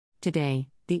Today,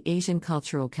 the Asian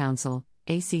Cultural Council,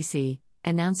 ACC,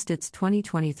 announced its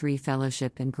 2023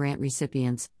 fellowship and grant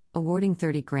recipients, awarding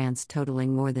 30 grants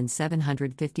totaling more than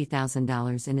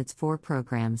 $750,000 in its 4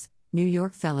 programs: New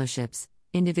York Fellowships,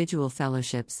 Individual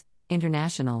Fellowships,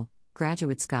 International,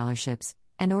 Graduate Scholarships,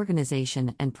 and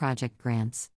Organization and Project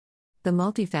Grants. The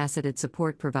multifaceted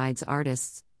support provides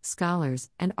artists,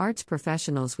 scholars, and arts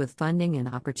professionals with funding and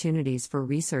opportunities for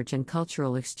research and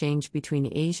cultural exchange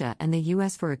between Asia and the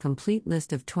U.S. For a complete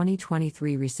list of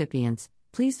 2023 recipients,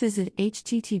 please visit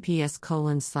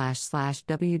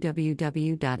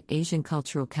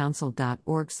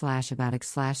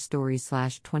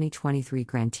https://www.asianculturalcouncil.org/about/stories/2023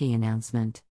 grantee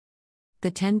announcement.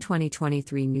 The 10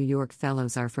 2023 New York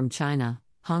Fellows are from China,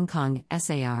 Hong Kong,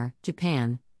 SAR,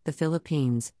 Japan, the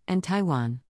Philippines, and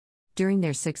Taiwan. During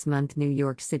their 6-month New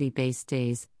York City-based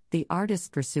days, the artists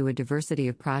pursue a diversity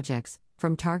of projects,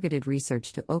 from targeted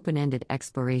research to open-ended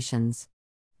explorations.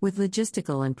 With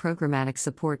logistical and programmatic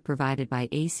support provided by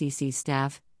ACC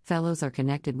staff, fellows are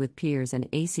connected with peers and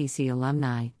ACC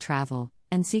alumni, travel,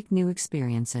 and seek new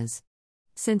experiences.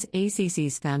 Since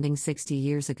ACC's founding 60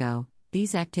 years ago,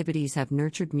 these activities have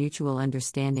nurtured mutual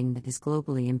understanding that is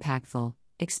globally impactful,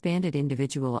 expanded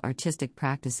individual artistic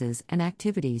practices and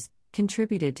activities,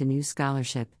 contributed to new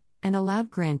scholarship, and allowed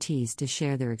grantees to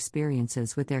share their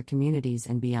experiences with their communities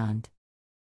and beyond.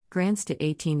 Grants to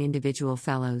 18 individual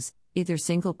fellows, either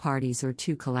single parties or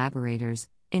 2 collaborators,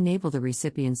 enable the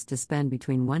recipients to spend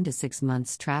between 1 to 6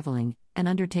 months traveling and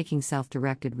undertaking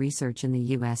self-directed research in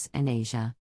the U.S. and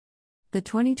Asia. The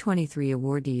 2023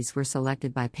 awardees were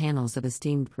selected by panels of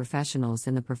esteemed professionals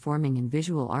in the performing and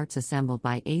visual arts assembled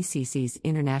by ACC's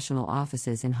international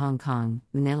offices in Hong Kong,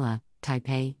 Manila,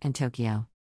 Taipei, and Tokyo.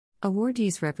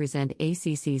 Awardees represent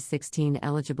ACC's 16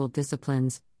 eligible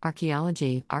disciplines: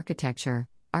 archaeology, architecture,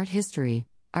 art history,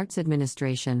 arts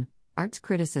administration, arts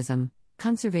criticism,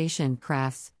 conservation,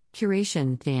 crafts,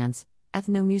 curation, dance,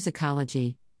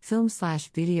 ethnomusicology,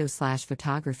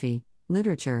 film/video/photography,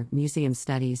 literature, museum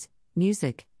studies,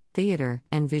 music, theater,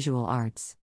 and visual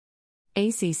arts.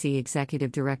 ACC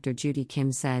Executive Director Judy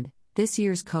Kim said, "This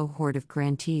year's cohort of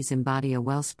grantees embody a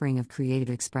wellspring of creative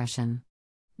expression.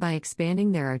 By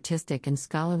expanding their artistic and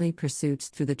scholarly pursuits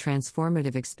through the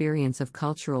transformative experience of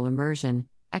cultural immersion,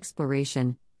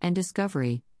 exploration, and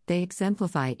discovery, they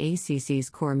exemplify ACC's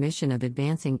core mission of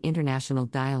advancing international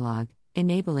dialogue,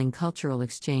 enabling cultural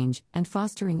exchange, and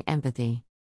fostering empathy."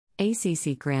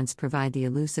 ACC grants provide the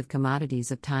elusive commodities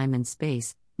of time and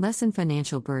space, lessen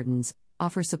financial burdens,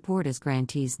 offer support as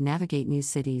grantees navigate new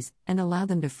cities, and allow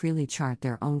them to freely chart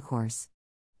their own course.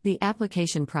 The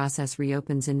application process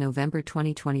reopens in November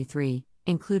 2023,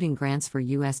 including grants for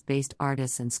U.S.-based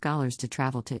artists and scholars to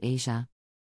travel to Asia.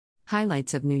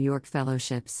 Highlights of New York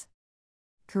Fellowships.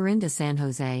 Corinda San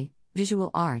Jose,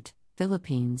 Visual Art,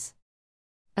 Philippines.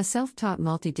 A self-taught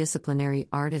multidisciplinary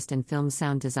artist and film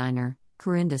sound designer,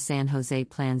 Corinda San Jose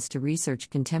plans to research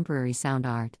contemporary sound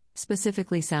art,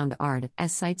 specifically sound art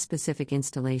as site-specific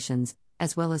installations,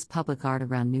 as well as public art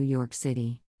around New York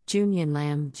City. Jun Yin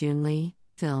Lam, Jun Lee,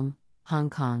 Film, Hong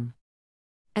Kong.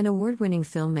 An award-winning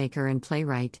filmmaker and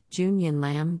playwright, Jun Yin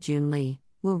Lam, Jun Lee,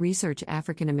 will research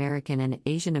African American and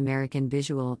Asian American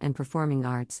visual and performing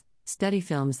arts, study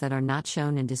films that are not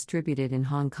shown and distributed in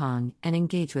Hong Kong, and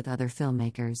engage with other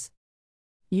filmmakers.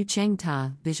 Yu Cheng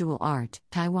Ta, Visual Art,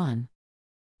 Taiwan.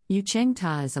 Yu Cheng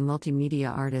Ta is a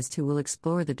multimedia artist who will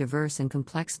explore the diverse and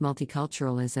complex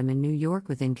multiculturalism in New York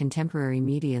within contemporary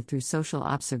media through social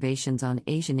observations on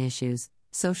Asian issues,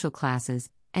 social classes,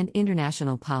 and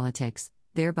international politics,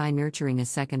 thereby nurturing a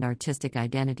second artistic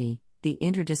identity, the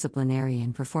interdisciplinary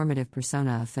and performative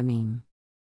persona of Famim.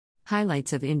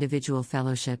 Highlights of individual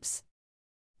fellowships.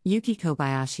 Yuki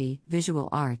Kobayashi, Visual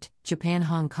Art, Japan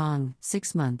Hong Kong,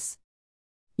 6 months.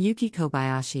 Yuki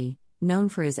Kobayashi, known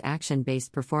for his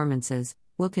action-based performances,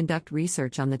 will conduct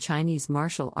research on the Chinese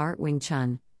martial art Wing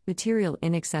Chun, material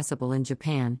inaccessible in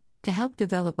Japan, to help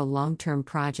develop a long-term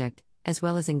project, as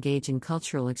well as engage in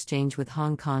cultural exchange with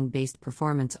Hong Kong-based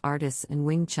performance artists and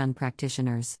Wing Chun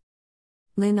practitioners.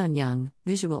 Lin Un-young,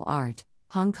 Visual Art,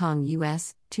 Hong Kong,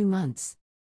 US, 2 months.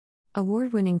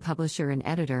 Award-winning publisher and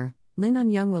editor, Lin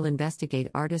Un-young will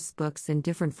investigate artists' books in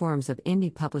different forms of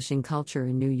indie publishing culture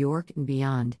in New York and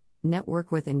beyond,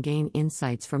 network with and gain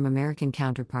insights from American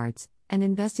counterparts, and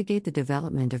investigate the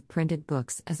development of printed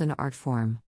books as an art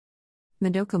form.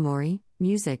 Madoka Mori,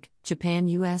 Music, Japan,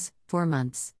 US, 4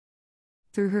 months.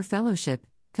 Through her fellowship,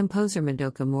 composer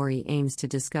Madoka Mori aims to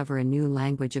discover a new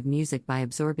language of music by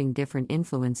absorbing different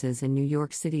influences in New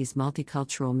York City's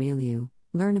multicultural milieu,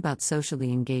 learn about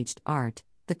socially engaged art,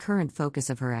 the current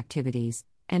focus of her activities,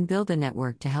 and build a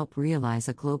network to help realize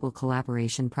a global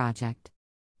collaboration project.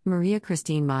 Maria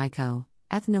Christine Maiko,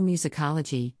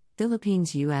 Ethnomusicology,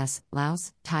 Philippines, US,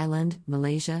 Laos, Thailand,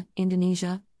 Malaysia,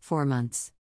 Indonesia, 4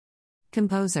 months.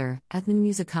 Composer,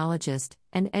 ethnomusicologist,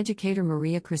 and educator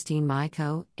Maria Christine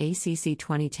Maiko, ACC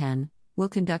 2010, will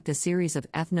conduct a series of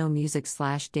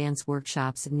ethno-music/dance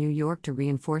workshops in New York to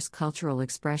reinforce cultural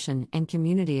expression and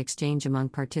community exchange among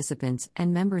participants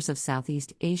and members of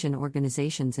Southeast Asian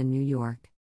organizations in New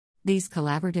York. These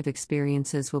collaborative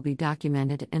experiences will be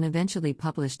documented and eventually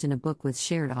published in a book with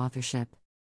shared authorship.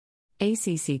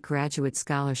 ACC graduate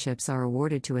scholarships are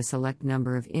awarded to a select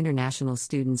number of international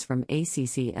students from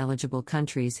ACC-eligible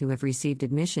countries who have received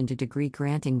admission to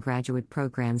degree-granting graduate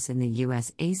programs in the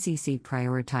U.S. ACC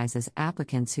prioritizes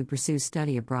applicants who pursue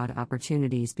study abroad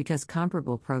opportunities because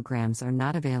comparable programs are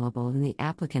not available in the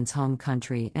applicant's home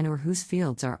country and/or whose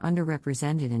fields are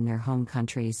underrepresented in their home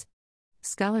countries.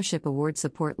 Scholarship awards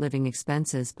support living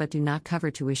expenses but do not cover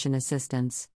tuition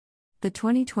assistance. The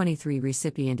 2023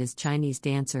 recipient is Chinese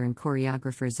dancer and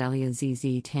choreographer Zelia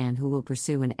ZZ Tan, who will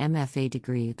pursue an MFA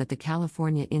degree at the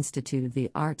California Institute of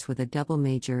the Arts with a double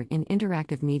major in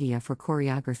interactive media for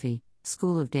choreography,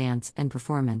 School of Dance and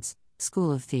Performance,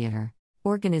 School of Theater.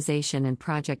 Organization and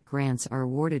project grants are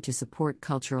awarded to support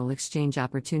cultural exchange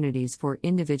opportunities for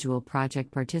individual project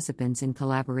participants in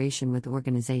collaboration with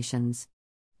organizations.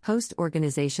 Host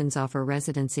organizations offer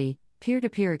residency,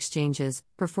 peer-to-peer exchanges,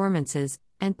 performances,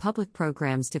 and public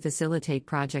programs to facilitate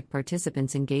project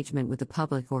participants' engagement with the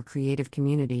public or creative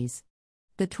communities.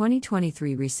 The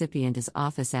 2023 recipient is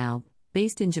Office Alb,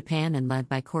 based in Japan and led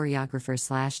by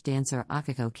choreographer/dancer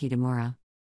Akiko Kitamura.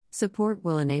 Support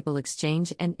will enable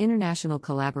exchange and international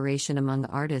collaboration among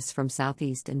artists from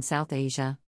Southeast and South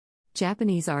Asia.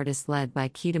 Japanese artists led by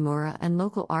Kitamura and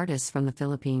local artists from the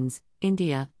Philippines,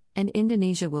 India, and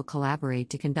Indonesia will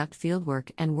collaborate to conduct fieldwork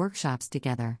and workshops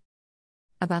together.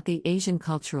 About the Asian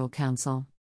Cultural Council.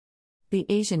 The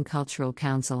Asian Cultural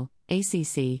Council,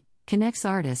 ACC, connects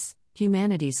artists,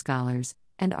 humanities scholars,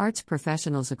 and arts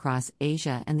professionals across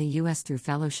Asia and the U.S. through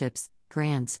fellowships,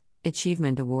 grants,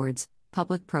 achievement awards,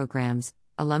 public programs,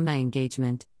 alumni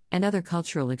engagement, and other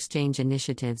cultural exchange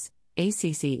initiatives.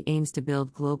 ACC aims to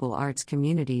build global arts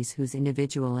communities whose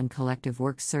individual and collective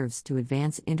work serves to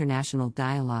advance international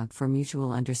dialogue for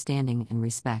mutual understanding and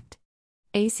respect.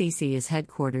 ACC is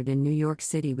headquartered in New York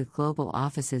City with global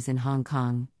offices in Hong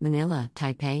Kong, Manila,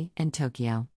 Taipei, and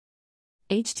Tokyo.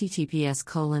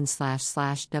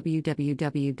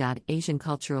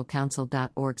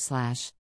 https://www.asianculturalcouncil.org/